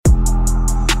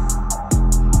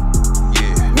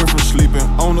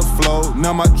on the floor.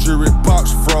 Now my jewelry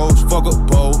box froze. Fuck a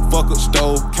bowl, fuck a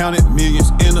stove. Counted millions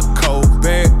in a cold.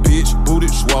 Bad bitch, booty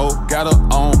swole. Got her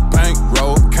on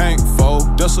bankroll. Can't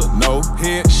fold, that's a no.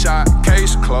 Headshot,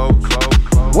 case closed.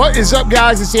 What is up,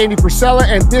 guys? It's Andy Frisella,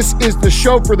 and this is the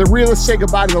show for the realists. Say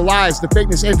goodbye to the lies, the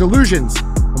fakeness, and delusions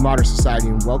of modern society,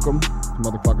 and welcome to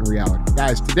motherfucking reality.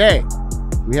 Guys, today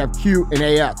we have Q and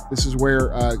AF. This is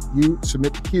where you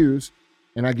submit the Qs,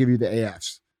 and I give you the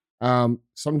AFs.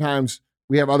 Sometimes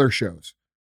we have other shows.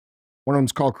 One of them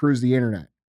is called Cruise the Internet.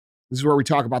 This is where we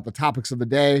talk about the topics of the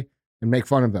day and make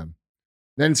fun of them.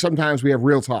 Then sometimes we have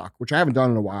Real Talk, which I haven't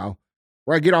done in a while,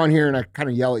 where I get on here and I kind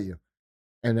of yell at you.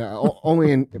 And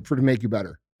only to make you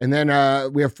better. And then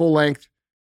we have Full Length,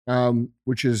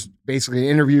 which is basically an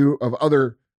interview of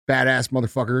other badass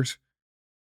motherfuckers.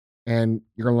 And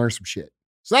you're going to learn some shit.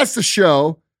 So that's the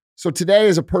show. So today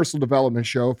is a personal development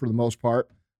show for the most part.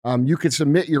 You can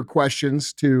submit your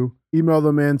questions to... Email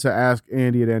them in to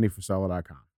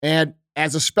askandy@andyfrisella.com. And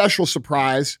as a special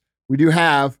surprise, we do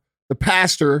have the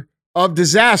pastor of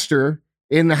disaster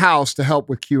in the house to help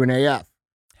with Q and AF.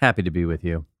 Happy to be with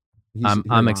you.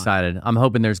 I'm excited. I'm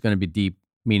hoping there's going to be deep,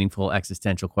 meaningful,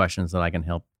 existential questions that I can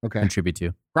help contribute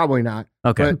to. Probably not.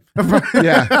 Okay. But,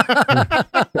 yeah.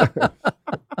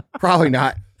 Probably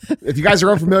not. If you guys are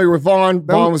unfamiliar with Vaughn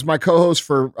was my co-host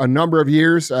for a number of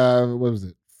years. What was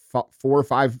it? 4 or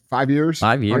 5 years?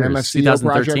 5 years. On MFCEO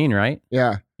 2013, right?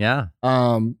 Yeah. Yeah.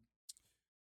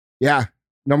 Yeah.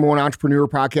 Number one entrepreneur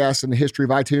podcast in the history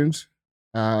of iTunes.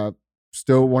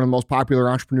 Still one of the most popular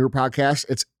entrepreneur podcasts.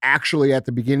 It's actually at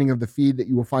the beginning of the feed that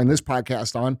you will find this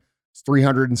podcast on. It's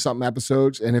 300 and something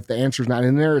episodes. And if the answer's not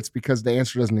in there, it's because the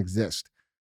answer doesn't exist.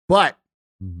 But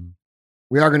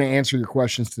we are going to answer your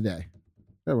questions today.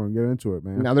 Yeah, we're going to get into it,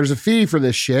 man. Now, there's a fee for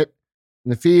this shit.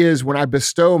 And the fee is when I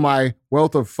bestow my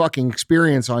wealth of fucking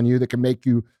experience on you that can make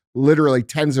you literally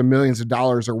tens of millions of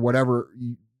dollars or whatever.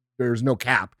 There's no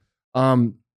cap.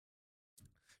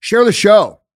 Share the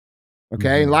show.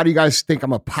 Okay. And a lot of you guys think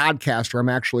I'm a podcaster. I'm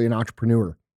actually an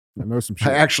entrepreneur. I know some shit.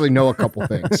 I actually know a couple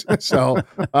things. So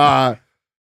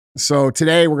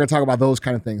today we're going to talk about those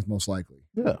kind of things most likely.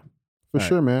 Yeah, for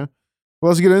sure, man. Well,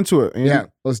 let's get into it, Andy. Yeah,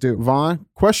 let's do it. Vaughn,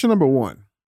 question number 1.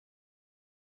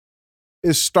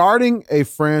 Is starting a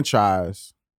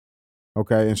franchise,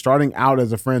 and starting out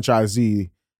as a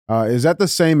franchisee, is that the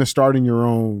same as starting your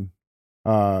own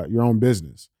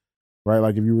business? Right?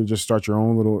 Like if you would just start your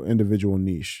own little individual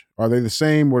niche. Are they the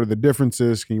same? What are the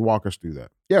differences? Can you walk us through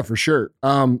that? Yeah, for sure.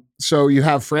 So you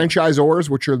have franchisors,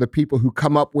 which are the people who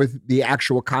come up with the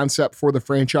actual concept for the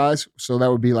franchise. So that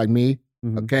would be like me,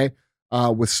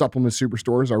 with Supplement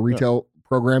Superstores, our retail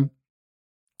program.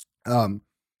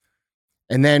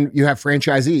 And then you have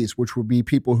franchisees, which would be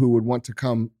people who would want to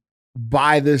come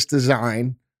buy this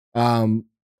design,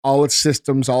 all its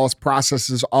systems, all its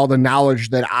processes, all the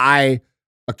knowledge that I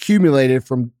accumulated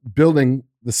from building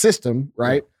the system,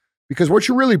 right? Because what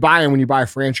you're really buying when you buy a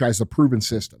franchise is a proven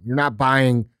system. You're not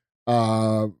buying,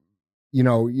 you're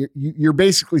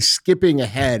basically skipping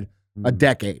ahead a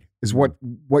decade is what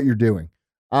you're doing.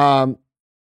 And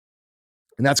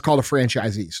that's called a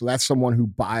franchisee. So that's someone who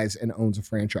buys and owns a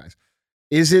franchise.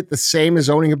 Is it the same as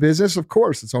owning a business? Of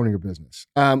course it's owning a business.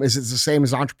 Is it the same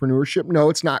as entrepreneurship? No,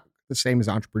 it's not the same as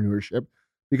entrepreneurship.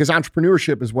 Because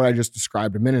entrepreneurship is what I just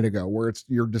described a minute ago, where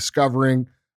you're discovering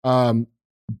all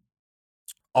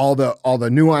the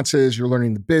nuances, you're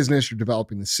learning the business, you're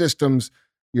developing the systems,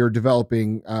 you're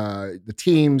developing the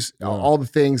teams, all the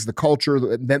things, the culture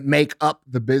that make up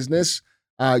the business.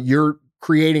 You're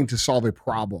creating to solve a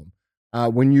problem.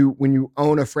 When you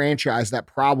own a franchise, that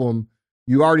problem,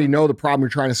 you already know the problem you're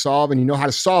trying to solve, and you know how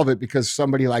to solve it because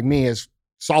somebody like me has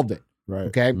solved it. Right.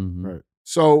 Okay. Right.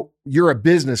 So you're a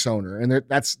business owner, and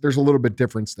there's a little bit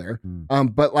difference there.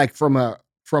 But like from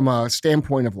a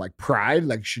standpoint of like pride,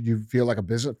 like should you feel like a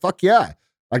business? Fuck yeah.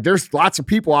 Like there's lots of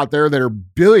people out there that are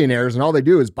billionaires and all they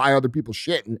do is buy other people's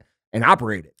shit and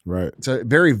operate it. Right. It's a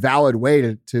very valid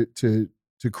way to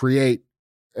create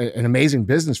an amazing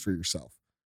business for yourself.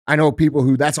 I know people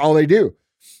who that's all they do.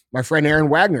 My friend Aaron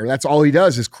Wagner, that's all he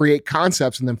does is create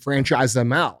concepts and then franchise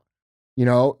them out.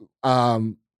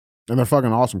 And they're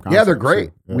fucking awesome concepts. Yeah, they're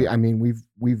great. Yeah.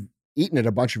 We've eaten at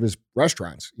a bunch of his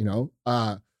restaurants,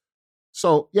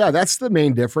 So yeah, that's the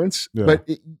main difference. Yeah. But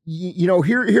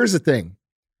here's the thing.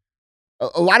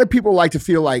 A lot of people like to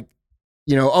feel like,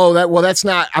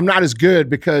 I'm not as good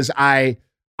because I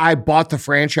bought the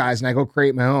franchise and I go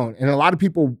create my own. And a lot of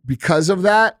people, because of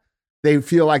that, they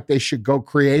feel like they should go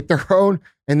create their own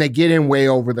and they get in way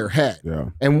over their head. Yeah.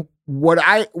 And what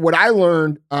I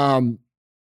learned,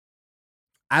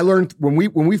 when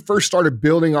we first started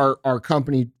building our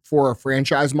company for a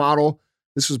franchise model.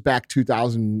 This was back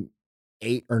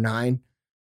 2008 or 9.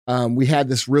 We had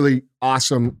this really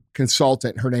awesome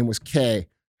consultant. Her name was Kay,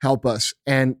 help us.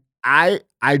 And I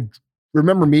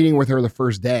remember meeting with her the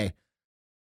first day.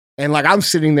 And like, I'm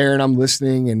sitting there and I'm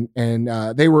listening and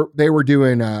they were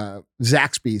doing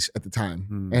Zaxby's at the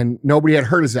time, and nobody had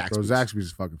heard of Zaxby's. So Zaxby's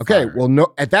is fucking okay. fire. Well,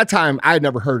 no, at that time I had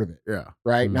never heard of it. Yeah.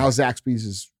 Right. Now Zaxby's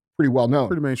is pretty well known.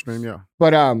 Pretty mainstream. Yeah.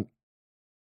 But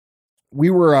we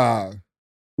were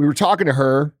talking to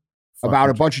her about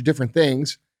a bunch of different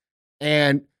things,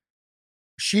 and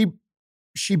she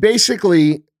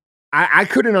basically, I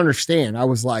couldn't understand. I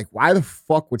was like, why the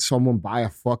fuck would someone buy a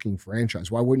fucking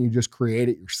franchise? Why wouldn't you just create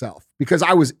it yourself? Because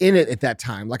I was in it at that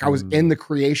time. Like I was in the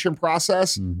creation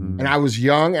process, and I was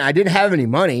young and I didn't have any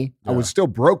money. Yeah. I was still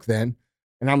broke then.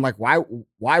 And I'm like,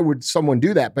 why would someone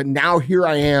do that? But now here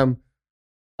I am,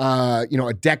 a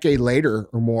decade later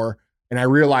or more. And I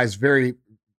realized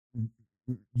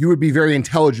you would be very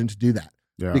intelligent to do that.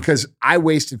 Yeah. Because I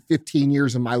wasted 15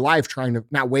 years of my life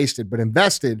not wasted, but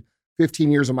invested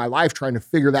 15 years of my life trying to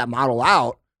figure that model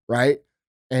out, right?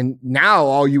 And now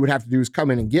all you would have to do is come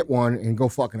in and get one and go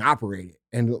fucking operate it.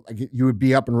 And you would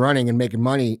be up and running and making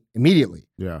money immediately.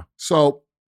 Yeah. So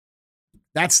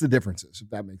that's the differences, if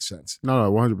that makes sense.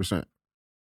 No, 100%.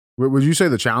 Would you say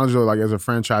the challenge though, like as a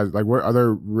franchise, like what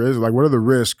other risks, like what are the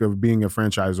risks of being a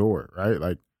franchisor, right?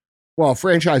 Like, well,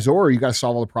 franchisor, you got to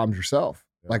solve all the problems yourself.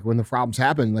 Yeah. Like when the problems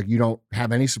happen, like you don't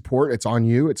have any support. It's on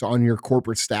you. It's on your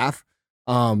corporate staff.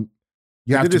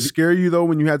 Did it scare you though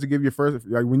when you had to give your first,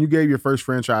 like when you gave your first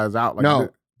franchise out? Like, no,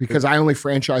 because I only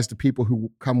franchise to people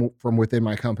who come from within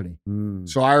my company.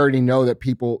 So I already know that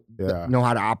people know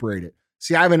how to operate it.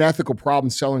 See, I have an ethical problem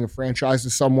selling a franchise to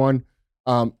someone.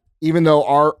 Even though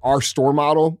our store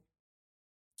model,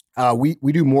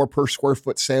 we do more per square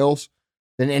foot sales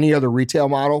than any other retail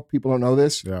model. People don't know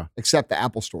this, except the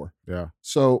Apple Store. Yeah.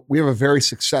 So we have a very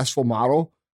successful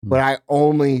model, but I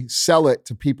only sell it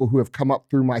to people who have come up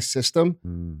through my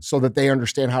system so that they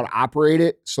understand how to operate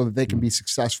it so that they can be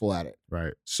successful at it.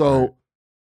 Right. So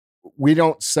we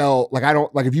don't sell, like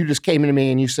if you just came into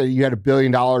me and you said you had $1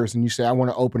 billion and you say, I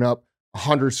want to open up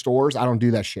 100 stores, I don't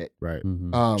do that shit. Right.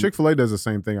 Chick-fil-A does the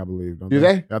same thing, I believe. Do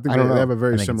they? I think they have a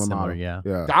very similar model. Yeah.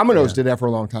 Domino's did that for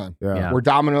a long time. Yeah. Where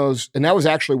Domino's, and that was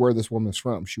actually where this woman's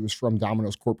from. She was from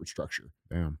Domino's corporate structure.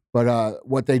 Damn. But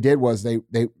what they did was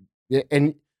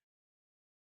and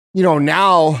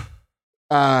now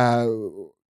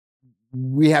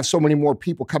we have so many more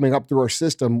people coming up through our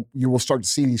system, you will start to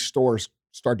see these stores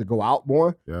start to go out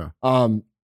more. Yeah.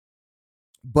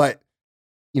 But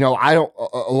a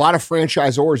lot of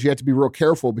franchisors, you have to be real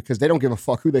careful because they don't give a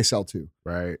fuck who they sell to.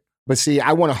 Right. But see,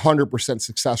 I want 100%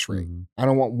 success rate. I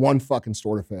don't want one fucking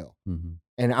store to fail.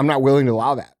 And I'm not willing to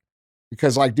allow that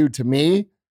because to me,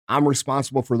 I'm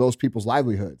responsible for those people's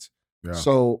livelihoods. Yeah.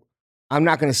 So I'm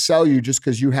not going to sell you just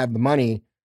because you have the money,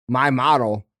 my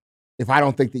model, if I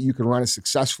don't think that you can run it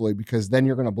successfully, because then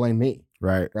you're going to blame me.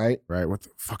 Right. Right. Right. What the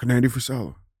fucking Andy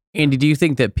Frisella? Andy, do you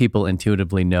think that people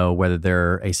intuitively know whether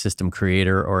they're a system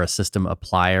creator or a system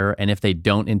applier? And if they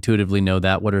don't intuitively know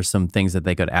that, what are some things that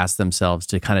they could ask themselves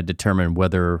to kind of determine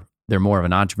whether they're more of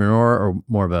an entrepreneur or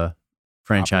more of a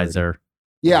franchisor?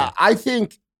 Yeah, I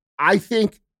think for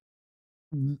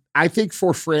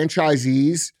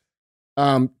franchisees,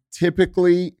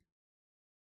 typically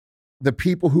the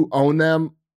people who own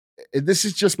them, this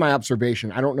is just my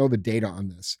observation. I don't know the data on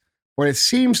this, but it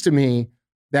seems to me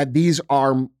that these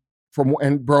are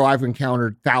and bro, I've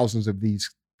encountered thousands of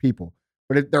these people,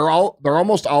 but they're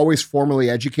almost always formally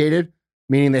educated,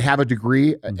 meaning they have a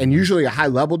degree and usually a high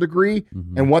level degree.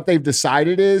 And what they've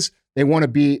decided is they want to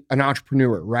be an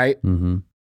entrepreneur, right?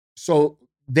 So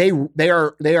they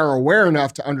are aware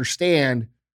enough to understand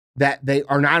that they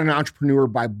are not an entrepreneur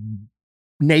by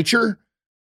nature,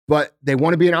 but they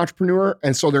want to be an entrepreneur.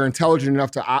 And so they're intelligent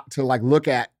enough to look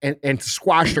at and to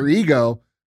squash their ego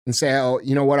and say, oh,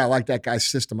 you know what? I like that guy's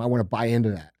system. I want to buy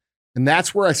into that. And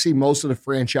that's where I see most of the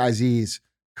franchisees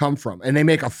come from. And they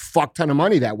make a fuck ton of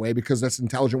money that way because that's an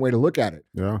intelligent way to look at it.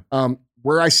 Yeah.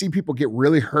 Where I see people get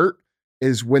really hurt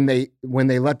is when they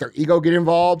let their ego get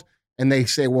involved and they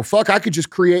say, well, fuck, I could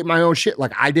just create my own shit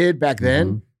like I did back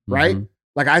then, right?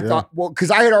 Like I thought, well,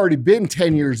 because I had already been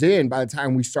 10 years in by the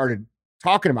time we started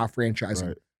talking about franchising.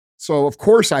 Right. So of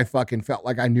course I fucking felt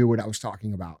like I knew what I was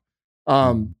talking about.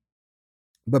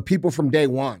 But people from day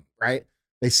one, right?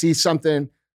 They see something,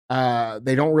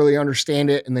 they don't really understand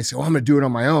it, and they say, well, I'm going to do it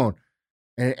on my own.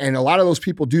 And a lot of those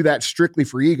people do that strictly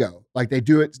for ego. Like they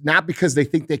do it not because they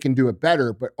think they can do it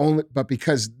better, but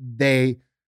because they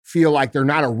feel like they're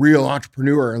not a real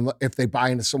entrepreneur if they buy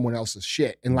into someone else's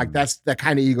shit. And like, Mhm. that's the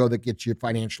kind of ego that gets you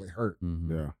financially hurt. Mhm.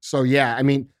 Yeah. So yeah, I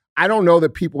mean, I don't know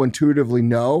that people intuitively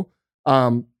know,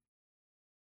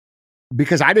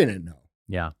 because I didn't know,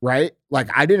 Yeah. right? Like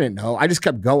I didn't know. I just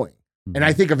kept going. And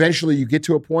I Mhm. think eventually you get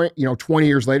to a point, 20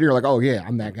 years later, you're like, oh yeah,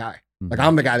 I'm that guy. Like Mhm.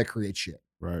 I'm the guy that creates shit,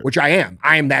 Right. which I am.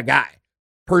 I am that guy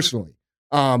personally.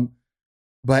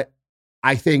 But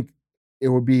I think it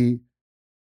would be,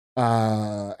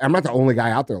 I'm not the only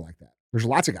guy out there like that. There's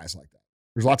lots of guys like that.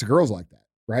 There's lots of girls like that.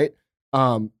 Right.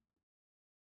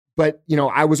 But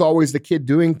I was always the kid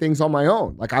doing things on my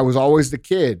own. Like I was always the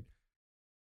kid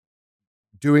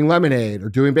doing lemonade or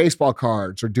doing baseball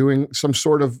cards or doing some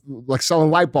sort of like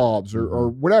selling light bulbs or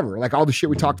whatever, like all the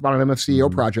shit we talked about on MFCEO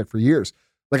Mhm. project for years.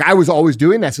 Like I was always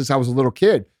doing that since I was a little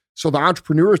kid. So the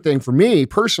entrepreneur thing for me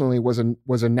personally was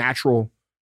a natural.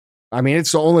 I mean,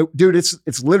 it's the only, dude,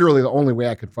 it's literally the only way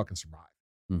I could fucking survive.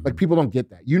 Mhm. Like people don't get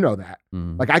that. You know that.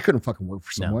 Mhm. Like I couldn't fucking work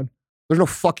for No. someone. There's no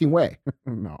fucking way.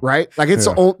 No. Right? Like it's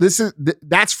Yeah. the only,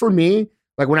 that's for me.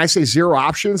 Like when I say zero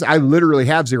options, I literally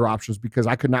have zero options because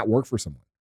I could not work for someone.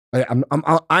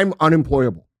 I'm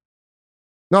unemployable.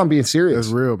 No, I'm being serious.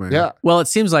 That's real, man. Yeah. Well, it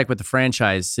seems like with the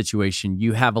franchise situation,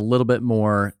 you have a little bit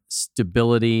more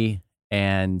stability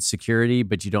and security,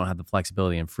 but you don't have the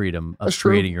flexibility and freedom of That's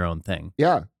true. creating your own thing.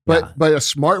 Yeah. But a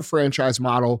smart franchise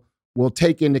model will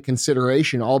take into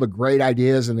consideration all the great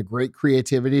ideas and the great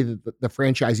creativity that the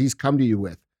franchisees come to you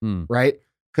with. Hmm. Right?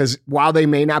 Because while they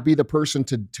may not be the person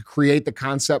to create the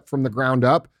concept from the ground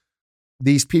up,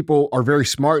 these people are very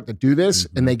smart that do this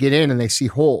Mhm. and they get in and they see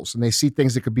holes and they see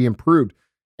things that could be improved.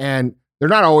 And they're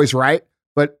not always right,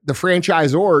 but the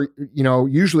franchisor,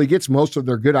 usually gets most of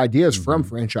their good ideas from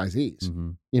franchisees,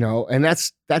 Mhm. and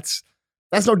that's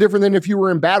no different than if you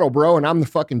were in battle, bro, and I'm the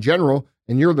fucking general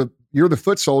and you're the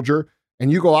foot soldier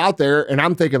and you go out there and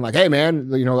I'm thinking like, hey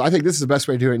man, I think this is the best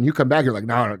way to do it. And you come back, you're like,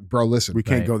 no, bro, listen, We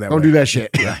can't Right. go that don't way. do that shit.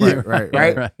 Right.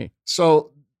 Right? Right.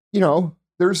 So,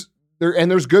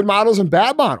 there's good models and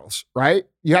bad models, right?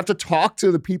 You have to talk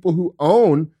to the people who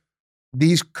own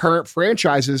these current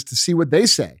franchises to see what they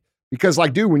say. Because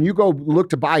like, dude, when you go look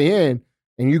to buy in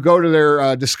and you go to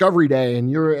their discovery day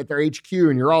and you're at their HQ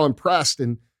and you're all impressed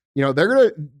and,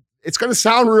 it's going to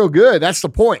sound real good. That's the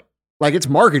point. Like it's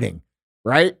marketing,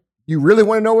 right? You really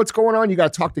want to know what's going on? You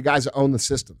got to talk to guys that own the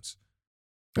systems.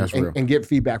 That's and, real. and get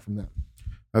feedback from them.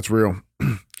 That's real. A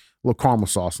little caramel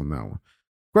sauce on that one.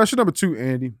 Question number 2,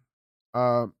 Andy.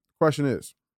 Question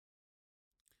is,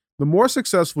 the more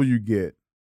successful you get,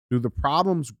 do the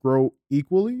problems grow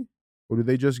equally or do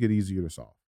they just get easier to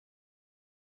solve?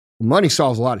 Money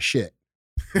solves a lot of shit.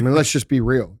 I mean, let's just be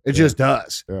real. It just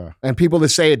does. Yeah. And people that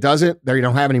say it doesn't, they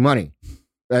don't have any money.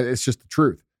 It's just the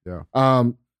truth. Yeah.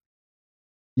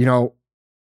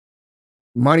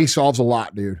 Money solves a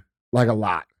lot, dude. Like a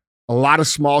lot. A lot of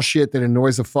small shit that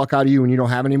annoys the fuck out of you when you don't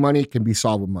have any money can be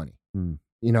solved with money. Hmm.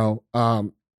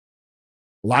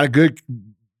 A lot of good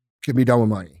can be done with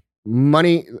money.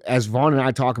 Money, as Vaughn and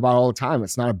I talk about all the time,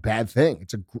 it's not a bad thing.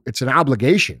 It's an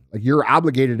obligation. Like you're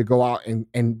obligated to go out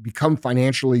and become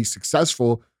financially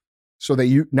successful so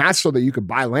that not so that you could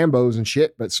buy Lambos and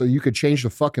shit, but so you could change the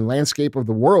fucking landscape of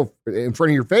the world in front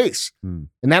of your face. Hmm.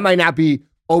 And that might not be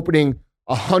opening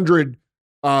 100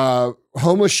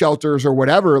 homeless shelters or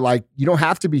whatever. Like you don't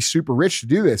have to be super rich to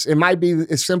do this. It might be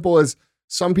as simple as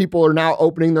some people are now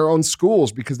opening their own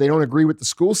schools because they don't agree with the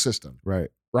school system. Right.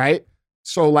 Right.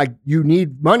 So like you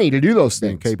need money to do those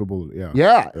Being things. capable. Yeah.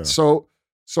 Yeah. Yeah. So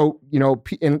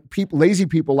lazy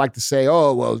people like to say,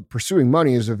 oh, well, pursuing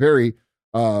money is a very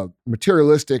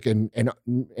materialistic and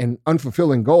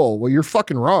unfulfilling goal. Well, you're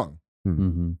fucking wrong.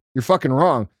 Mhm. You're fucking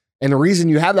wrong. And the reason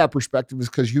you have that perspective is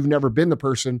because you've never been the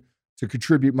person to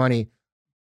contribute money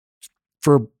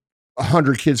for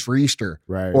 100 kids for Easter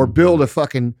Right. or build a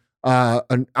fucking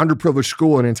an underprivileged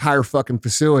school, an entire fucking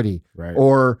facility, Right.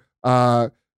 or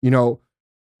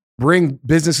bring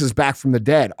businesses back from the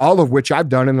dead, all of which I've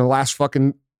done in the last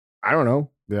fucking, I don't know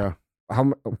Yeah.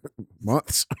 how.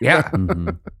 Months. Yeah.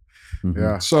 Mhm. Mhm.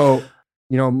 Yeah. So,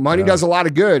 money Yeah. does a lot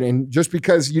of good. And just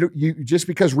because just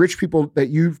because rich people that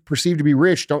you perceive to be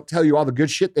rich don't tell you all the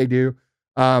good shit they do,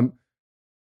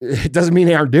 it doesn't mean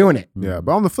they aren't doing it. Yeah.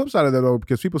 But on the flip side of that, though,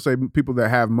 because people say people that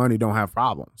have money don't have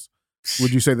problems.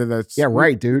 Would you say that that's Yeah,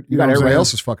 right, dude. You know got what I'm everybody saying?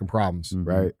 else's fucking problems. Mhm.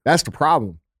 Right. That's the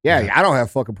problem. Yeah, I don't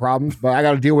have fucking problems, but I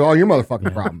got to deal with all your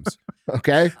motherfucking problems.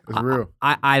 Okay. It's real.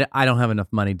 I don't have enough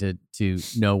money to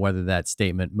know whether that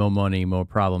statement, more money, more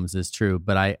problems, is true.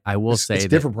 But I will say it's that,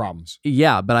 different problems.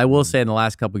 yeah, but I will say in the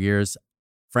last couple of years,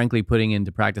 frankly, putting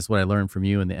into practice what I learned from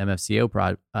you in the MFCEO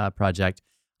project,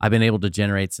 I've been able to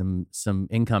generate some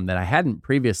income that I hadn't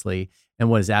previously. And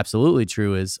what is absolutely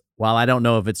true is, while I don't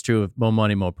know if it's true of more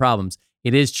money, more problems,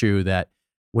 it is true that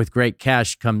with great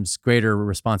cash comes greater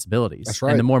responsibilities. That's right.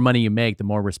 And the more money you make, the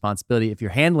more responsibility. If you're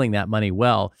handling that money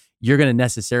well, you're going to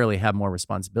necessarily have more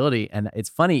responsibility. And it's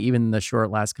funny, even in the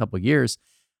short last couple of years,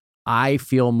 I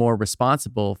feel more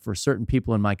responsible for certain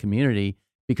people in my community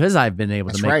because I've been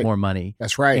able to make more money.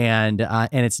 That's right. And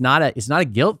it's not a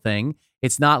guilt thing.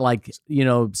 It's not like,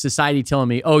 society telling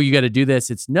me, oh, you got to do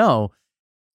this. It's no.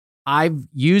 I've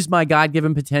used my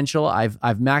God-given potential. I've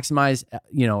maximized,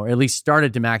 or at least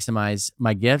started to maximize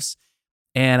my gifts,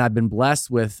 and I've been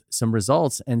blessed with some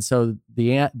results. And so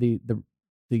the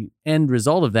end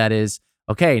result of that is,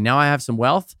 okay, now I have some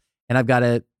wealth, and I've got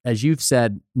to, as you've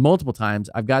said multiple times,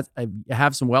 I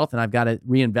have some wealth, and I've got to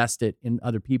reinvest it in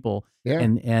other people,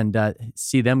 and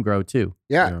see them grow too.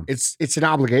 Yeah. It's an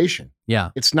obligation. Yeah,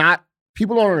 it's not.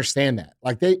 People don't understand that.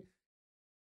 Like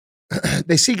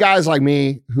they see guys like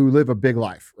me who live a big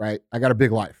life, right? I got a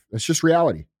big life. That's just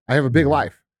reality. I have a big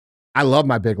life. I love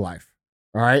my big life.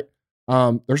 All right.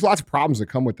 There's lots of problems that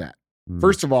come with that.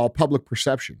 First of all, public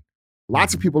perception.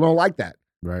 Lots of people don't like that.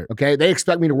 Right. Okay. They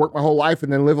expect me to work my whole life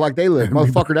and then live like they live.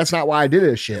 Motherfucker, that's not why I did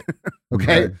this shit.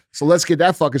 Okay. Right. So let's get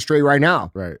that fucking straight right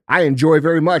now. Right. I enjoy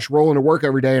very much rolling to work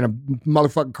every day in a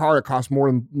motherfucking car that costs more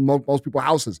than most people's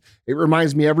houses. It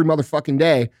reminds me every motherfucking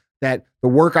day that the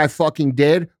work I fucking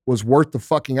did was worth the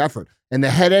fucking effort. And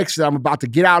the headaches that I'm about to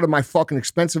get out of my fucking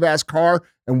expensive ass car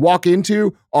and walk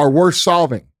into are worth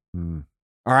solving. All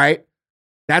right.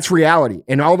 That's reality.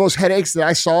 And all those headaches that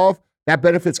I solve, that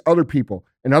benefits other people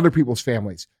and other people's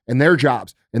families and their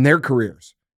jobs and their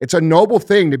careers. It's a noble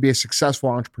thing to be a successful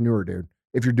entrepreneur, dude,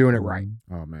 if you're doing it right.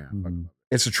 Oh man.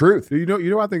 It's the truth. You know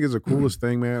what I think is the coolest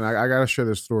thing, man? I got to share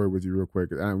this story with you real quick.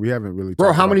 We haven't really Bro,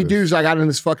 talked how about many this. dudes I got in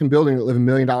this fucking building that live in $1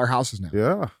 million houses now?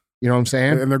 Yeah. You know what I'm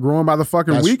saying? And they're growing by the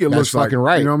fucking week, it looks like. Fucking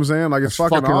right. You know what I'm saying? Like, it's That's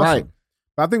fucking fucking awesome. right.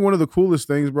 But I think one of the coolest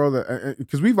things, bro, that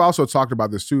because we've also talked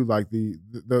about this too, like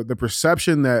the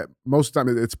perception that most of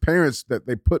the time it's parents that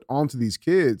they put onto these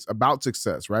kids about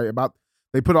success, right?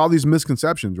 They put all these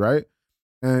misconceptions, right?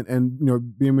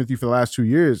 And being with you for the last 2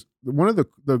 years, one of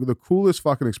the coolest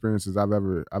fucking experiences I've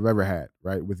ever had,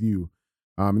 right, with you.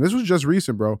 And this was just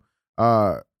recent, bro.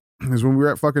 Is when we were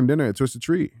at fucking dinner at Twisted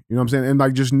Tree. You know what I'm saying? And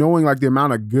like just knowing like the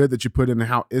amount of good that you put in and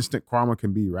how instant karma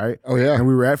can be, right? Oh yeah. And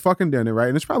we were at fucking dinner, right?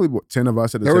 And it's probably 10 of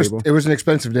us at the table. It was an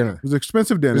expensive dinner. It was an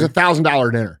expensive dinner. It was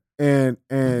 $1,000 dinner. And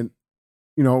end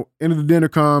of the dinner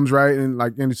comes, right? And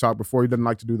like Andy talked before, he doesn't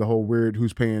like to do the whole weird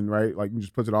who's paying, right? Like he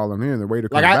just puts it all in here and the waiter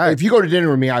comes back. If you go to dinner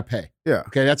with me, I pay. Yeah.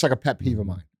 Okay, that's like a pet peeve of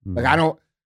mine. Like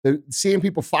seeing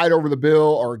people fight over the bill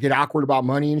or get awkward about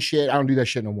money and shit, I don't do that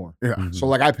shit no more. Yeah. So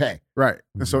like I pay. Right.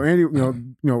 And so Andy,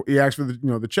 he asks for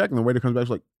the check and the waiter comes back,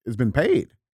 like, it's been paid.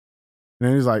 And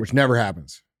then he's like, which never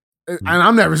happens. And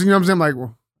I'm never, you know what I'm saying? Like,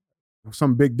 well,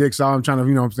 some big dick saw him trying to,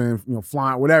 you know what I'm saying,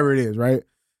 flying, whatever it is, right? And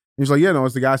he's like, yeah, no,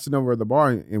 it's the guy sitting over at the bar,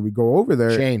 and we go over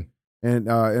there. Shane. And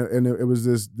it was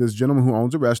this gentleman who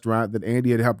owns a restaurant that Andy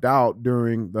had helped out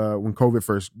during when COVID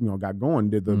first got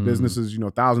going, did the businesses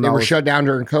 $1,000. They were shut down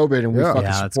during COVID, and we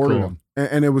fucking supported them.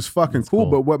 And it was fucking cool.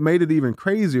 But what made it even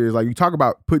crazier is like you talk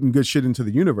about putting good shit into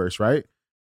the universe, right?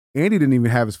 Andy didn't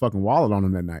even have his fucking wallet on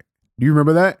him that night. Do you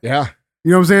remember that? Yeah.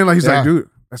 You know what I'm saying? Like he's like, dude,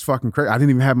 that's fucking crazy. I didn't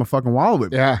even have my fucking wallet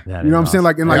with me. Yeah. You know what I'm saying?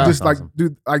 Like, and like, just like,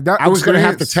 dude, like that. I was going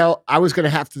to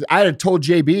have to, I had told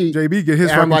JB get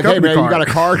his fucking I'm like, hey man, card. you got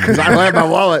a card? Because I don't have my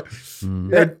wallet.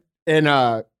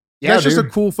 That's just a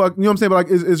cool fuck. You know what I'm saying? But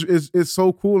like, it's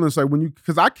so cool. And it's like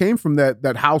because I came from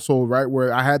that household, right,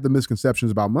 where I had the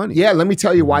misconceptions about money. Yeah. Let me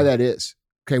tell you why that is.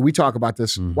 Okay. We talk about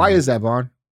this. Why is that, Vaughn?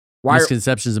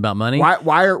 Misconceptions about money?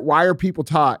 Why are people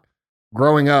taught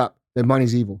growing up that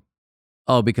money's evil?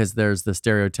 Oh, because there's the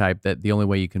stereotype that the only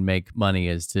way you can make money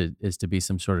is to be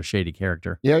some sort of shady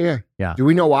character. Yeah. Do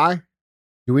we know why?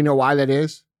 Do we know why that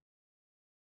is?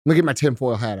 Let me get my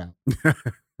tinfoil hat out.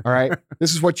 All right.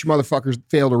 This is what you motherfuckers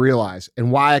fail to realize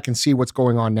and why I can see what's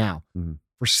going on now.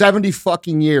 For 70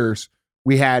 fucking years,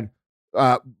 we had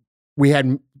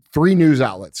 3 news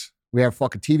outlets. We have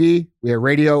fucking TV, we have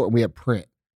radio, and we have print.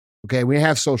 Okay. We didn't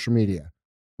have social media.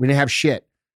 We didn't have shit.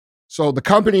 So the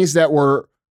companies that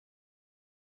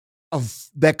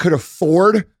could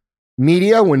afford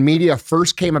media when media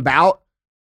first came about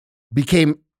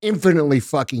became infinitely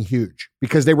fucking huge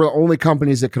because they were the only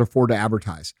companies that could afford to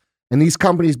advertise. And these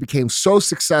companies became so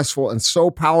successful and so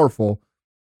powerful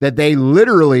that they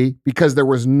literally, because there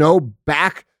was no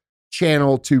back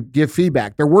channel to give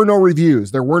feedback, there were no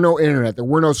reviews, there were no internet, there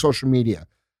were no social media.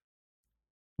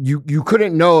 You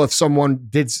couldn't know if someone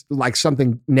did like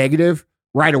something negative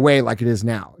right away like it is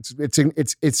now.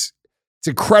 It's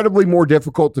incredibly more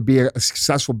difficult to be a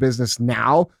successful business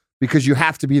now because you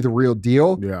have to be the real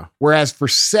deal. Yeah. Whereas for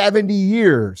 70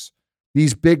 years,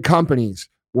 these big companies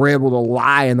were able to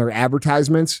lie in their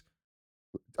advertisements.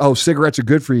 Oh, cigarettes are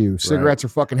good for you. Cigarettes are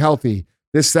fucking healthy.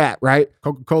 This, that, right?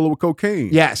 Coca-Cola with cocaine.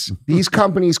 Yes. These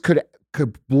companies could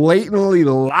blatantly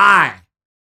lie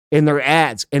in their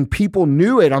ads, and people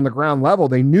knew it on the ground level.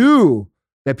 They knew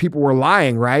that people were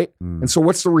lying, right? And so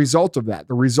what's the result of that?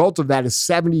 The result of that is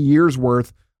 70 years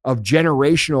worth of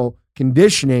generational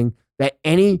conditioning that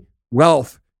any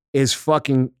wealth is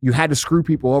fucking, you had to screw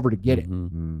people over to get it.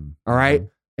 All right?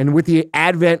 And with the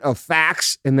advent of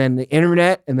facts and then the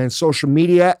internet and then social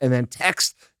media and then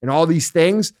text and all these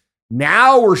things,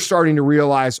 now we're starting to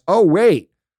realize, oh,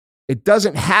 wait, it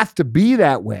doesn't have to be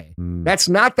that way. That's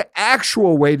not the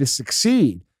actual way to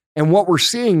succeed. And what we're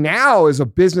seeing now is a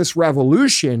business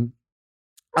revolution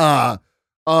of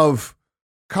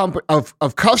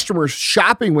customers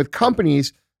shopping with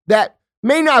companies that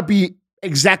may not be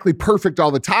exactly perfect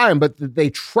all the time, but that they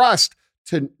trust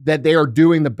that they are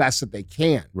doing the best that they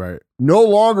can. Right. No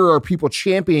longer are people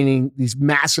championing these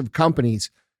massive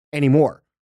companies anymore.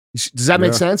 Does that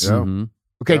make sense? Yeah.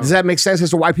 Okay. Does that make sense as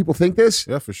to why people think this?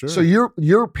 Yeah, for sure. So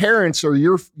your parents or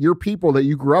your people that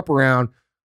you grew up around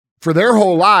for their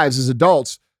whole lives as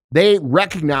adults, they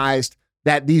recognized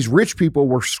that these rich people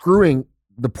were screwing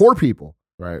the poor people.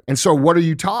 Right. And so what are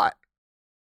you taught?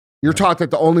 You're taught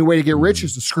that the only way to get rich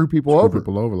is to screw people over.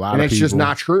 People over. A lot And of it's people. just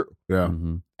not true. Yeah.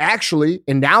 Actually,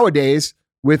 and nowadays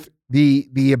with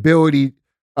the ability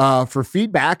for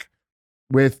feedback,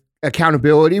 with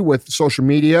accountability, with social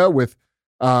media, with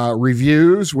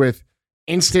reviews, with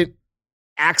instant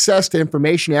access to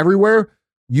information everywhere,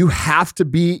 you have to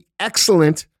be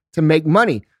excellent to make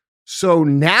money. So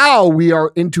now we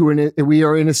are in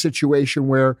a situation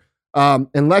where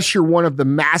unless you're one of the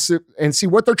massive, and see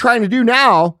what they're trying to do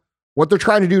now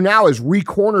is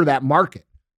re-corner that market.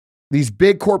 These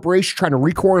big corporations trying to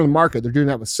re-corner the market. They're doing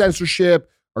that with censorship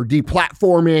or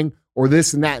deplatforming or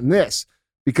this and that and this,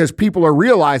 because people are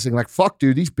realizing like, fuck,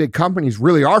 dude, these big companies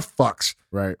really are fucks.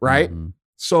 Right. Right.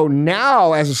 So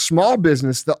now as a small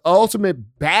business, the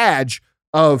ultimate badge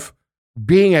of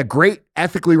being a great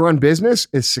ethically run business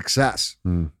is success.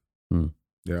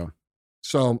 Yeah.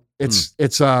 So it's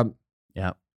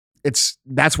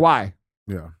that's why.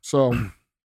 Yeah. So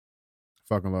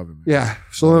Fucking love it, man. yeah.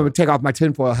 So let me take off my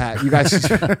tinfoil hat. You guys,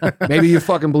 maybe you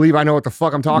fucking believe I know what the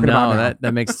fuck I'm talking about. No,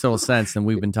 that makes total sense. And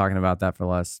we've been talking about that for the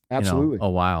last Absolutely. a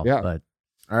while. Yeah. But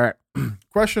All right.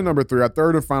 Question number 3, our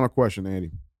third and final question,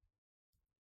 Andy.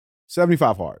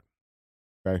 75 hard.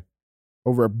 Okay.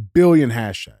 Over 1 billion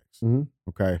hashtags.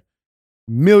 Okay.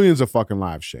 Millions of fucking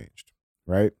lives changed.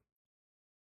 Right.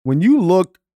 When you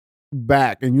look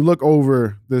back and you look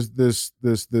over this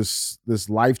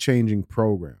life-changing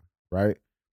program, right?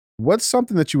 What's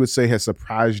something that you would say has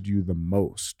surprised you the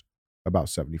most about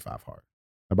 75 hard?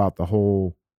 About the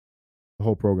whole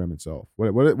program itself?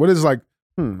 What is like,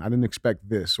 I didn't expect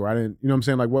this, or I didn't, you know what I'm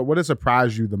saying? Like what has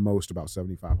surprised you the most about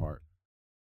 75 hard?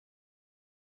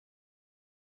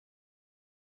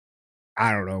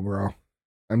 I don't know, bro.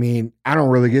 I mean, I don't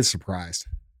really get surprised.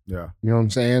 Yeah. You know what I'm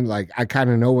saying? Like, I kind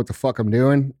of know what the fuck I'm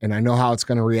doing, and I know how it's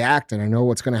going to react, and I know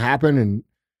what's going to happen, and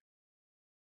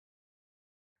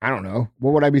I don't know.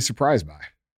 What would I be surprised by?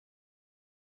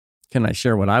 can I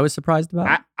share what I was surprised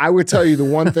about? I would tell you the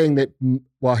one thing that,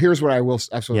 well, here's what I will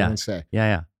absolutely say.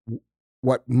 Yeah.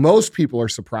 What most people are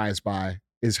surprised by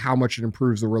is how much it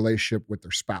improves the relationship with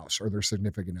their spouse or their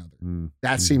significant other.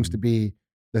 That seems to be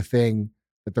the thing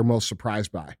that they're most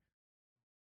surprised by.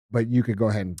 But you could go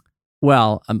ahead and.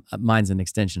 Well, mine's an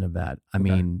extension of that. I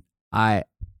mean, I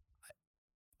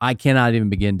cannot even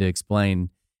begin to explain.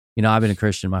 You know, I've been a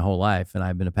Christian my whole life, and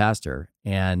I've been a pastor.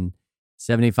 And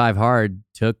 75 Hard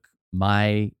took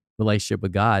my relationship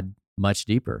with God much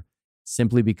deeper,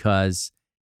 simply because,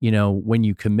 you know, when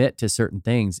you commit to certain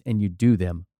things and you do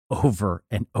them over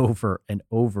and over and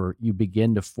over, you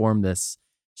begin to form this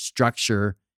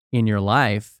structure in your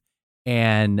life.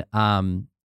 And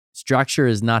structure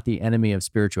is not the enemy of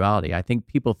spirituality. I think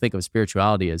people think of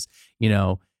spirituality as, you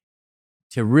know,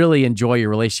 to really enjoy your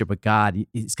relationship with God,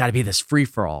 it's got to be this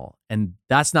free-for-all. And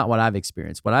that's not what I've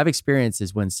experienced. What I've experienced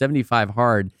is when 75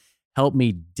 Hard helped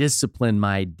me discipline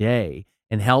my day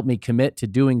and helped me commit to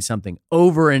doing something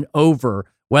over and over,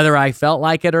 whether I felt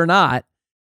like it or not,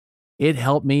 it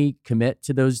helped me commit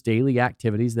to those daily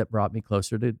activities that brought me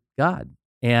closer to God.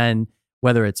 And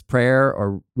whether it's prayer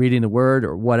or reading the word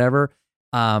or whatever,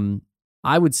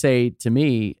 I would say to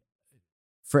me,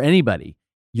 for anybody,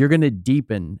 you're going to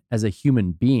deepen as a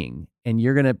human being, and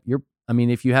you're I mean,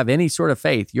 if you have any sort of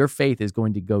faith, your faith is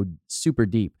going to go super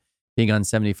deep being on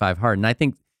 75 hard. And I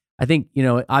think,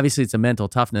 obviously it's a mental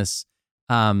toughness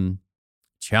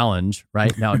challenge,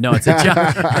 right? No, it's a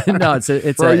challenge. No,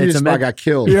 it's Bro, a got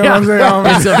killed. You know what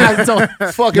I'm saying? It's a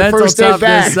mental, Fucking mental first day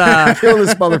toughness, back. Kill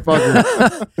this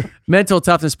motherfucker. mental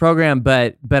toughness program,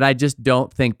 but I just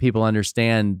don't think people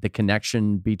understand the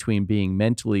connection between being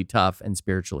mentally tough and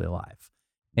spiritually alive.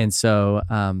 And so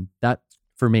that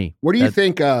for me. What do you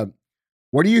think?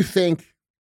 What do you think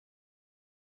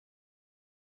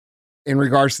in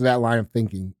regards to that line of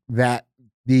thinking that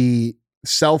the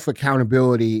self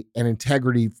accountability and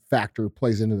integrity factor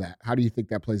plays into that? How do you think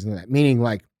that plays into that? Meaning,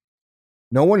 like,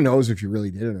 no one knows if you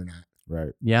really did it or not.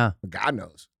 Right. Yeah. But God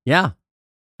knows. Yeah.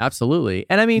 Absolutely.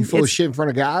 And I mean, You full of shit in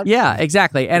front of God. yeah,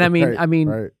 exactly. And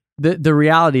Right. the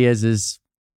reality is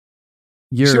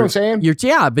You see what I'm saying?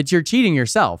 but you're cheating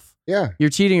yourself. Yeah. You're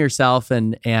cheating yourself,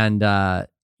 and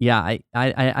yeah,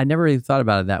 I never really thought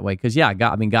about it that way, because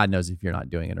God knows if you're not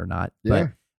doing it or not. Yeah.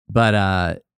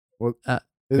 But Well, Go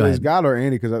is ahead. God or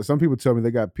Andy? Because some people tell me they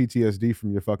got PTSD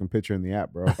from your fucking picture in the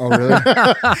app, bro. Oh,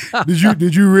 really?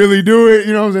 Did you really do it?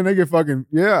 You know what I'm saying? They get fucking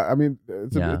I mean,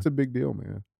 Yeah. it's a big deal,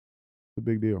 man. It's a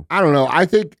big deal. I don't know. I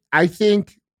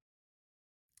think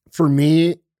for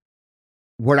me,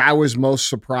 what I was most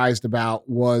surprised about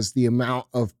was the amount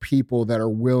of people that are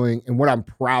willing, and what I'm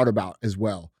proud about as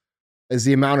well, is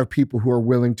the amount of people who are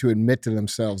willing to admit to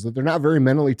themselves that they're not very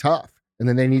mentally tough and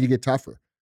then they need to get tougher.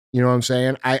 You know what I'm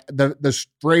saying? The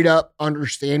straight up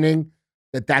understanding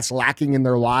that that's lacking in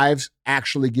their lives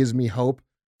actually gives me hope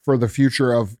for the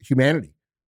future of humanity,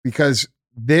 because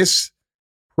this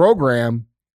program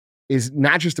is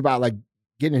not just about like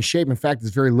getting in shape. In fact,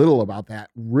 it's very little about that.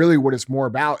 Really what it's more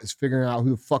about is figuring out who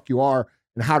the fuck you are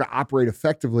and how to operate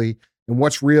effectively and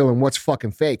what's real and what's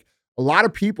fucking fake. A lot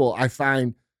of people I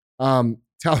find telling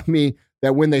me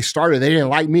that when they started, they didn't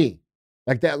like me.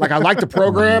 Like that, like I like the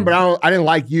program, but I didn't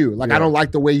like you. Like, I don't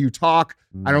like the way you talk.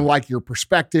 I don't like your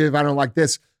perspective. I don't like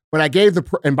this. But I gave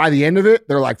and by the end of it,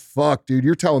 they're like, fuck, dude,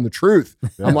 you're telling the truth.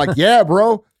 I'm like, yeah,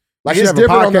 bro. Like, You it's should have a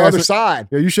different on the podcast. other side.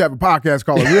 Yeah, you should have a podcast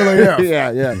called Real AF.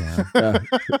 yeah.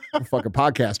 I'm a fucking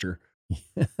podcaster.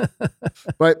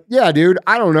 But yeah, dude,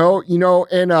 I don't know,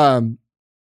 and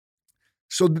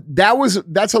so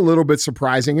that's a little bit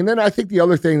surprising. And then I think the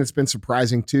other thing that's been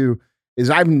surprising too is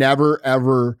I've never,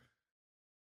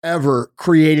 ever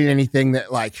created anything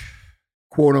that, like,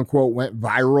 quote unquote went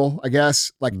viral, I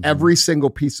guess. Like every single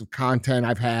piece of content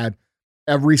I've had,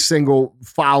 every single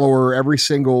follower, every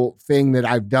single thing that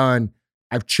I've done,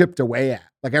 I've chipped away at.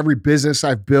 Like every business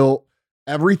I've built,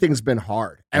 everything's been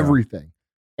hard, everything.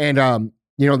 And,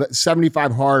 that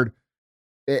 75 hard,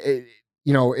 it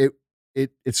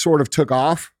sort of took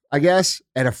off, I guess,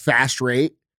 at a fast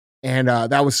rate. And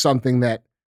that was something that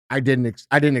I didn't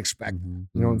expect. You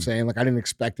know what I'm saying? Like, I didn't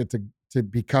expect it to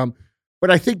become, but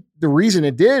I think the reason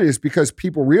it did is because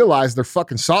people realized they're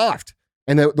fucking soft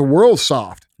and the world's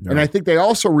soft. Yeah. And I think they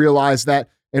also realized that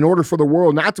in order for the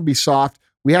world not to be soft,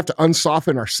 we have to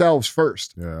unsoften ourselves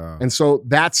first. Yeah. And so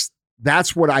that's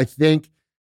what I think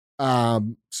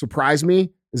surprised me,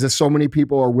 is that so many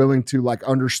people are willing to, like,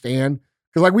 understand.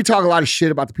 Because, like, we talk a lot of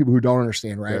shit about the people who don't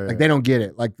understand, right? Yeah, Like, they don't get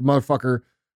it. Like the motherfucker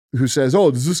who says,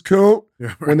 "Oh, does this count?" Yeah,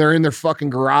 right. When they're in their fucking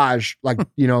garage, like,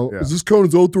 Yeah. does this count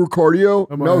as outdoor cardio?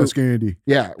 I'm No. ask Andy.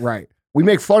 Yeah, right. We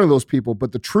make fun of those people,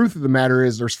 but the truth of the matter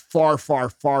is there's far, far,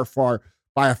 far, far,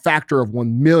 by a factor of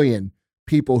 1 million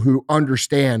people who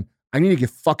understand, I need to get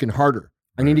fucking harder.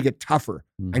 I need to get tougher.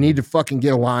 I need to fucking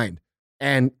get aligned.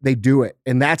 And they do it.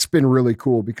 And that's been really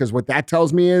cool, because what that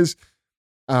tells me is,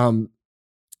 and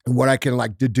what I can,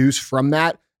 like, deduce from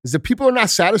that is that people are not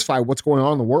satisfied with what's going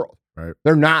on in the world. Right.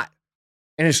 They're not.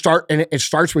 And it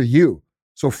starts with you.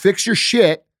 So fix your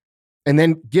shit and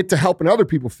then get to helping other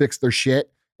people fix their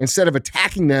shit, instead of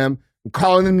attacking them and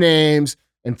calling them names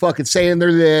and fucking saying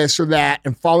they're this or that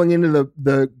and falling into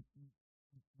the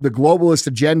globalist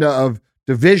agenda of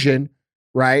division,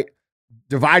 right?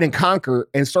 Divide and conquer,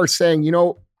 and start saying,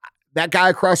 that guy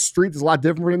across the street is a lot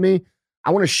different from me. I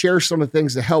want to share some of the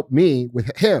things that help me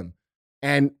with him,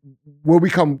 and we'll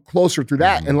become closer through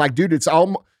that. And, like, dude, it's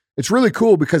really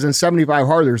cool, because in 75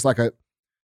 hard, there's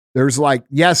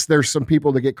some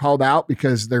people that get called out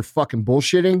because they're fucking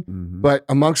bullshitting, but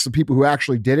amongst the people who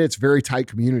actually did it, it's a very tight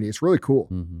community. It's really cool.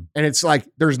 And it's like,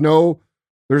 there's no,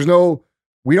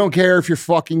 we don't care if you're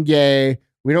fucking gay.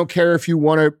 We don't care if you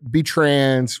want to be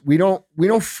trans. We don't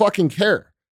fucking care.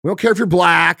 We don't care if you're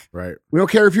black. Right. We don't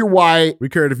care if you're white. We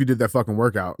cared if you did that fucking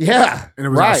workout. Yeah. And it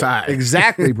was right. outside.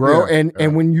 Exactly, bro. Yeah,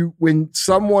 And when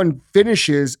someone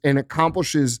finishes and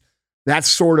accomplishes that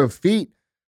sort of feat,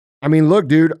 I mean, look,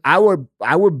 dude, I would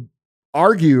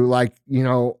argue like, you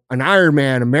know, an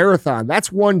Ironman, a marathon,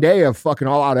 that's one day of fucking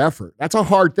all out effort. That's a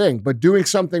hard thing, but doing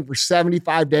something for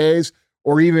 75 days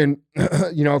or even,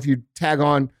 you know, if you tag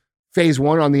on phase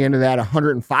 1 on the end of that,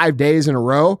 105 days in a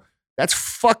row,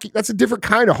 that's a different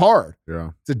kind of hard.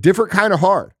 Yeah. It's a different kind of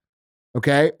hard.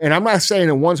 Okay. And I'm not saying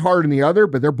that one's harder than the other,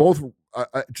 but they're both,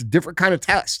 it's a different kind of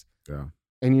test. Yeah.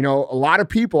 And, you know,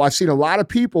 I've seen a lot of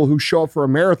people who show up for a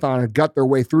marathon and gut their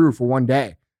way through for one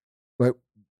day. But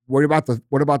what about the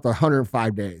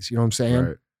 105 days? You know what I'm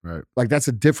saying? Right. Like that's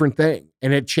a different thing.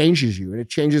 And it changes you and it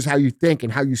changes how you think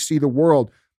and how you see the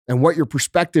world and what your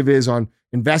perspective is on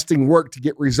investing work to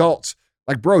get results.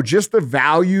 Like, bro, just the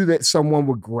value that someone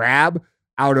would grab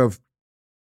out of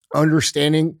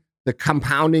understanding the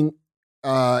compounding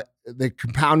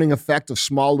effect of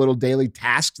small little daily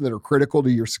tasks that are critical to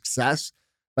your success.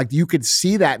 Like you could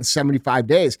see that in 75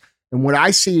 days. And what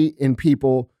I see in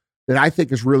people that I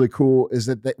think is really cool is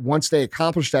that once they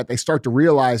accomplish that, they start to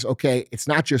realize, okay, it's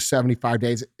not just 75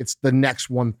 days. It's the next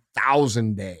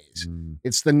 1,000 days.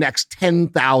 It's the next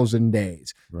 10,000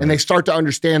 days. Right. And they start to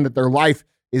understand that their life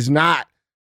is not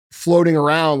floating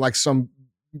around like some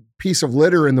piece of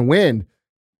litter in the wind.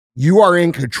 You are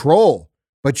in control,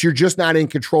 but you're just not in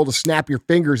control to snap your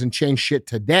fingers and change shit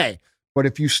today. But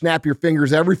if you snap your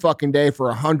fingers every fucking day for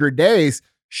 100 days,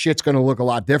 shit's going to look a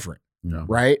lot different. Yeah.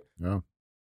 Right? Yeah.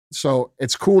 So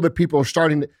it's cool that people are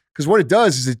starting to, because what it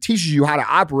does is it teaches you how to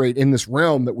operate in this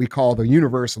realm that we call the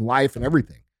universe and life and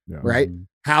everything. Yeah. Right?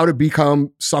 How to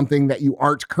become something that you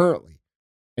aren't currently.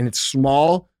 And it's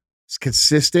small, it's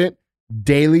consistent,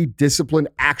 daily disciplined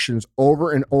actions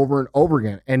over and over and over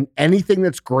again. And anything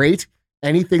that's great,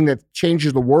 anything that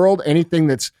changes the world, anything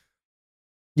that's,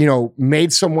 you know,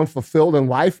 made someone fulfilled in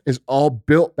life is all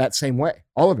built that same way.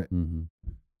 All of it. Mm-hmm.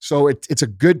 So it's a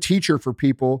good teacher for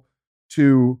people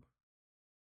to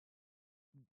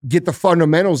get the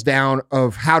fundamentals down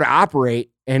of how to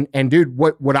operate. And dude,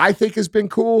 what I think has been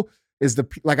cool is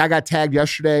like I got tagged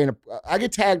yesterday and I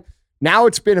get tagged. Now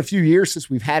it's been a few years since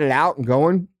we've had it out and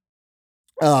going.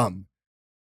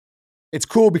 It's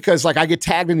cool because like I get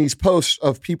tagged in these posts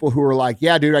of people who are like,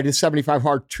 yeah, dude, I did 75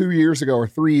 hard 2 years ago or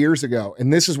 3 years ago.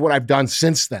 And this is what I've done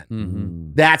since then.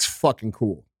 Mm-hmm. That's fucking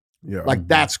cool. Yeah. Like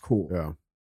that's cool. Yeah.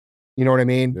 You know what I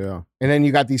mean? Yeah. And then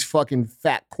you got these fucking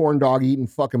fat corn dog eating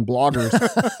fucking bloggers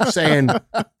saying,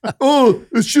 oh,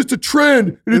 it's just a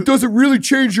trend and it doesn't really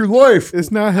change your life.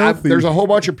 It's not healthy. There's a whole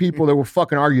bunch of people that will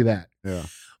fucking argue that. Yeah.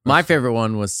 My favorite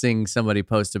one was seeing somebody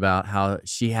post about how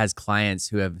she has clients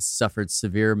who have suffered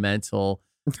severe mental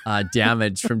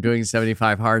damage from doing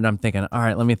 75 hard. And I'm thinking, all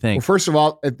right, let me Well, think. first of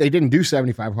all, they didn't do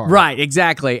 75 hard. Right,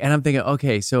 exactly. And I'm thinking,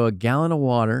 okay, so a gallon of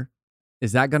water,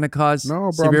 is that going to cause No,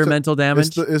 bro, severe mental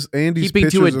damage? It's Andy's Keeping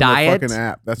to pictures a in diet? the fucking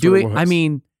app. That's Do what it. it was. I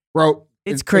mean, Bro,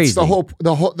 It's crazy.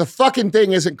 The fucking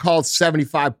thing isn't called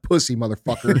 75 pussy,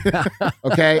 motherfucker.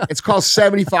 Okay? It's called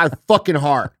 75 fucking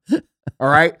hard. All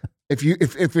right?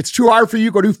 If it's too hard for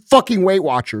you, go do fucking Weight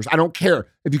Watchers. I don't care.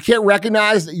 If you can't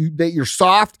recognize that you're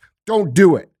soft, don't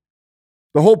do it.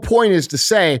 The whole point is to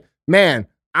say, man,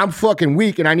 I'm fucking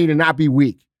weak and I need to not be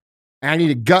weak. And I need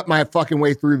to gut my fucking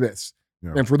way through this.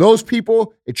 Yeah. And for those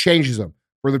people, it changes them.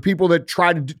 For the people that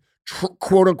try to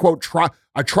quote unquote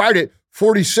I tried it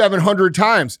 4,700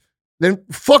 times, then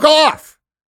fuck off.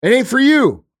 It ain't for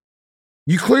you.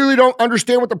 You clearly don't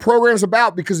understand what the program's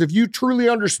about, because if you truly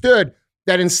understood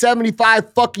that in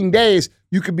 75 fucking days,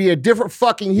 you could be a different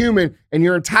fucking human and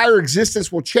your entire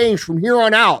existence will change from here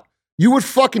on out, you would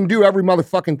fucking do every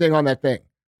motherfucking thing on that thing.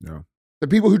 Yeah. The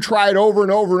people who try it over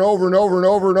and over and over and over and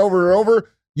over and over and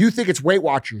over, you think it's Weight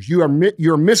Watchers.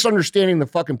 You're misunderstanding the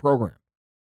fucking program.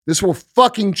 This will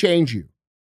fucking change you.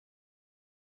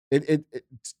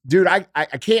 Dude, I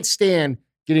can't stand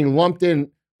getting lumped in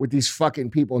with these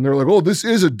fucking people. And they're like, oh, this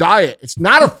is a diet. It's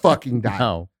not a fucking diet.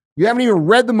 no. You haven't even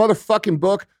read the motherfucking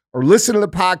book or listened to the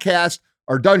podcast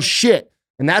or done shit.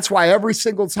 And that's why every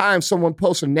single time someone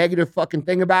posts a negative fucking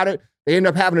thing about it, they end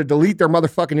up having to delete their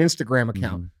motherfucking Instagram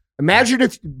account. Imagine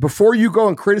if before you go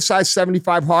and criticize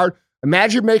 75 hard,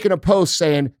 imagine making a post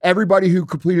saying everybody who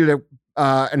completed an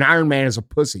Ironman is a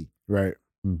pussy. Right.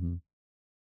 Mm-hmm.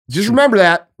 Just remember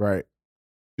that. Right.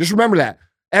 Just remember that.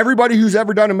 Everybody who's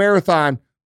ever done a marathon,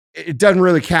 it doesn't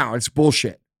really count. It's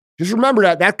bullshit. Just remember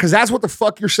that because that's what the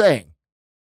fuck you're saying.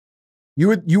 You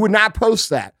would not post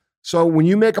that. So when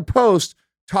you make a post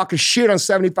talking shit on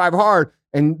 75 hard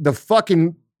and the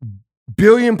fucking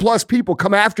billion plus people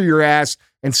come after your ass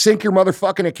and sink your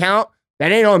motherfucking account,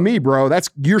 that ain't on me, bro.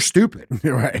 You're stupid.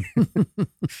 Right.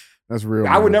 That's real.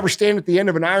 I would never stand at the end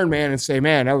of an Ironman and say,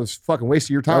 man, that was fucking waste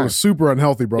of your time. That was super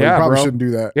unhealthy, bro. Yeah, you probably bro. shouldn't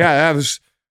do that. Yeah, that was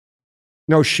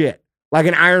No shit. Like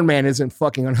an Iron Man isn't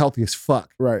fucking unhealthy as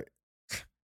fuck. Right.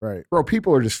 Right. Bro,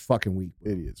 people are just fucking weak.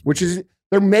 Idiots. Which is,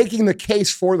 they're making the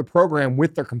case for the program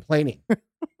with their complaining.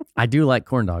 I do like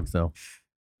corn dogs, though.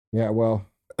 Yeah, well,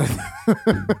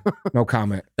 no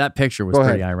comment. That picture was Go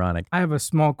pretty ahead. ironic. I have a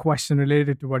small question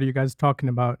related to what you guys are talking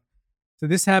about. So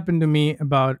this happened to me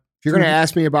about. If you're going to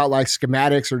ask me about like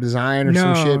schematics or design or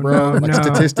some No, shit, bro, no, like no,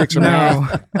 statistics or no.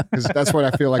 math, because that's what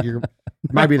I feel like it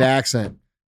might be the accent.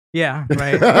 Yeah,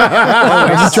 right.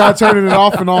 Have you tried turning it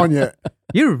off and on yet?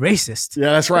 You're racist.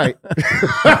 Yeah, that's right.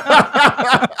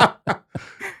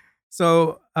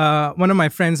 So one of my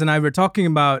friends and I were talking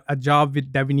about a job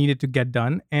that we needed to get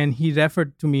done, and he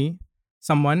referred to me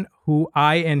someone who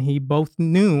I and he both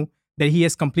knew that he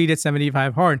has completed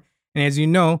 75 hard. And as you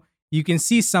know, you can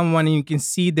see someone and you can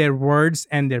see their words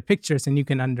and their pictures, and you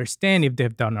can understand if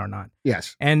they've done or not.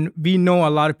 Yes. And we know a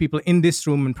lot of people in this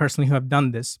room and personally who have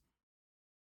done this.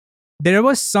 There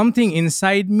was something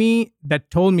inside me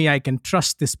that told me I can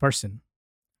trust this person.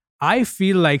 I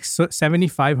feel like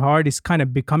 75 hard is kind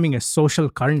of becoming a social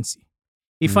currency.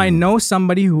 If I know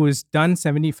somebody who has done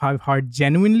 75 hard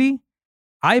genuinely,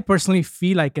 I personally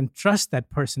feel I can trust that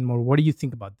person more. What do you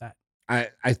think about that?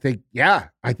 I think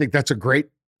that's a great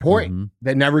point Mhm.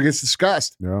 that never gets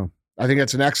discussed. Yeah. I think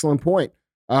that's an excellent point.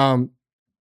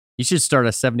 You should start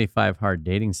a 75 hard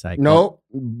dating site. No,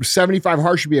 75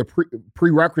 hard should be a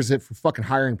prerequisite for fucking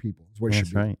hiring people. Is what it That's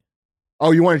should be. right.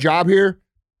 Oh, you want a job here?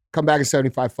 Come back in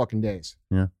 75 fucking days.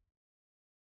 Well,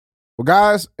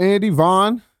 guys, Andy,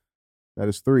 Vaughn, that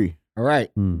is 3. All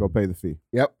right. Go pay the fee.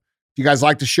 Yep. If you guys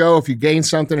like the show, if you gained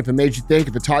something, if it made you think,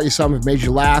 if it taught you something, if it made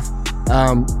you laugh,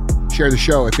 share the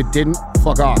show. If it didn't,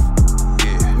 fuck off.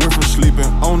 Went from sleeping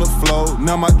on the floor,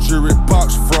 now my jewelry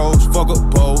box froze. Fuck a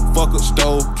bowl, fuck a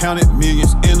stove, counted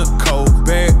millions in the cold.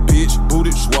 Bad bitch,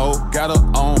 booted swole, got her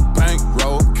on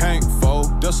bankroll, can't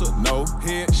fold, that's a no.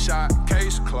 Headshot,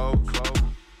 case closed.